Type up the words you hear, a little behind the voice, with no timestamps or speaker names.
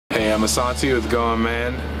Hey, I'm Asante with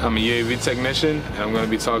Unmanned. I'm a UAV technician, and I'm going to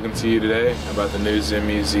be talking to you today about the new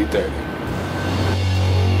Zenmuse Z30.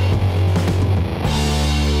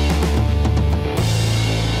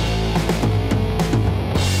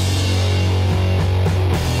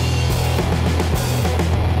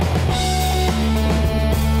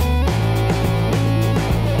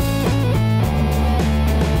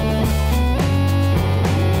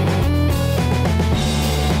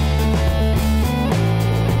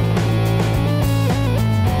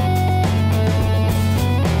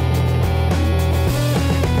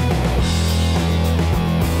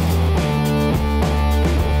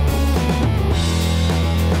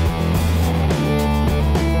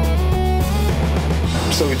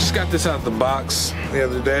 So we just got this out the box the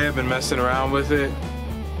other day. I've been messing around with it.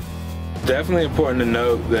 Definitely important to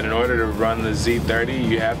note that in order to run the Z30,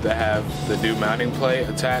 you have to have the new mounting plate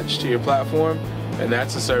attached to your platform, and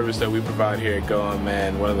that's a service that we provide here at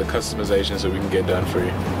Unmanned, one of the customizations that we can get done for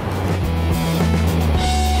you.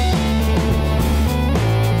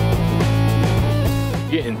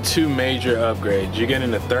 You're getting two major upgrades. You're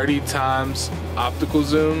getting a 30 times optical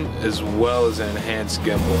zoom as well as an enhanced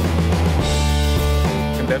gimbal.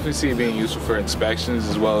 Definitely see it being useful for inspections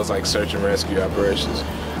as well as like search and rescue operations.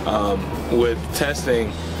 With testing,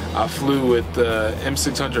 I flew with the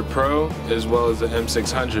M600 Pro as well as the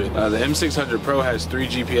M600. The M600 Pro has 3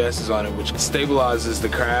 GPSs on it, which stabilizes the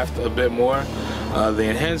craft a bit more. The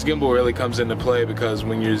enhanced gimbal really comes into play because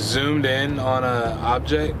when you're zoomed in on an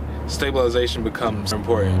object, stabilization becomes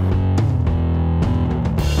important.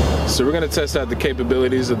 So we're going to test out the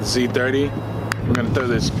capabilities of the Z30. We're going to throw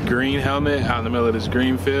this green helmet out in the middle of this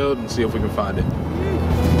green field and see if we can find it.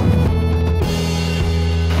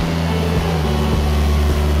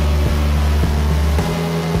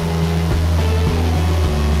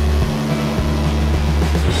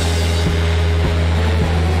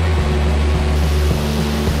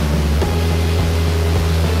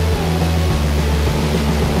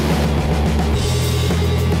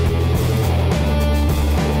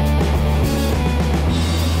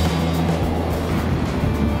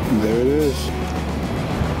 There it is.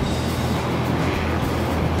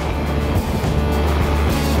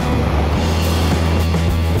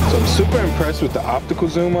 So I'm super impressed with the optical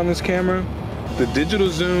zoom on this camera. The digital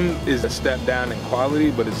zoom is a step down in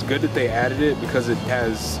quality, but it's good that they added it because it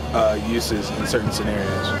has uses in certain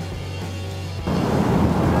scenarios.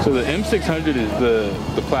 So the M600 is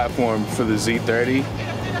the platform for the Z30.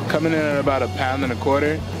 Coming in at about 1.25 pounds.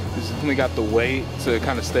 It's definitely got the weight to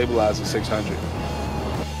kind of stabilize the 600.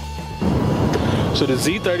 So the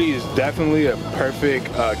Z30 is definitely a perfect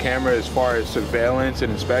camera as far as surveillance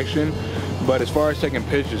and inspection, but as far as taking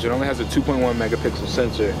pictures, it only has a 2.1 megapixel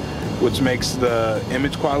sensor, which makes the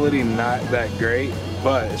image quality not that great,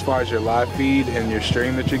 but as far as your live feed and your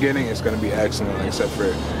stream that you're getting, it's going to be excellent, except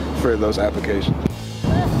for those applications.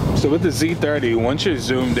 So with the Z30, once you're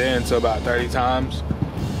zoomed in to about 30 times,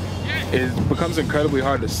 it becomes incredibly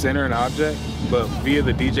hard to center an object, but via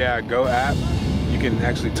the DJI Go app, you can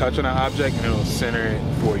actually touch on an object and it'll center it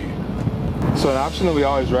for you. So an option that we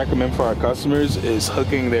always recommend for our customers is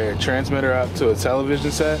hooking their transmitter up to a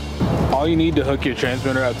television set. All you need to hook your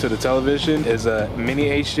transmitter up to the television is a mini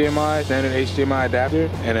HDMI, standard HDMI adapter,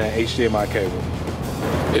 and an HDMI cable.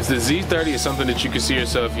 If the Z30 is something that you can see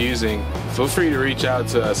yourself using, feel free to reach out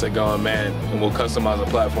to us at Unmanned and we'll customize a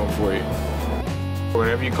platform for you.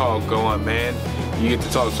 Whenever you call Unmanned, you get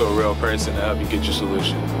to talk to a real person to help you get your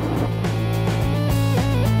solution.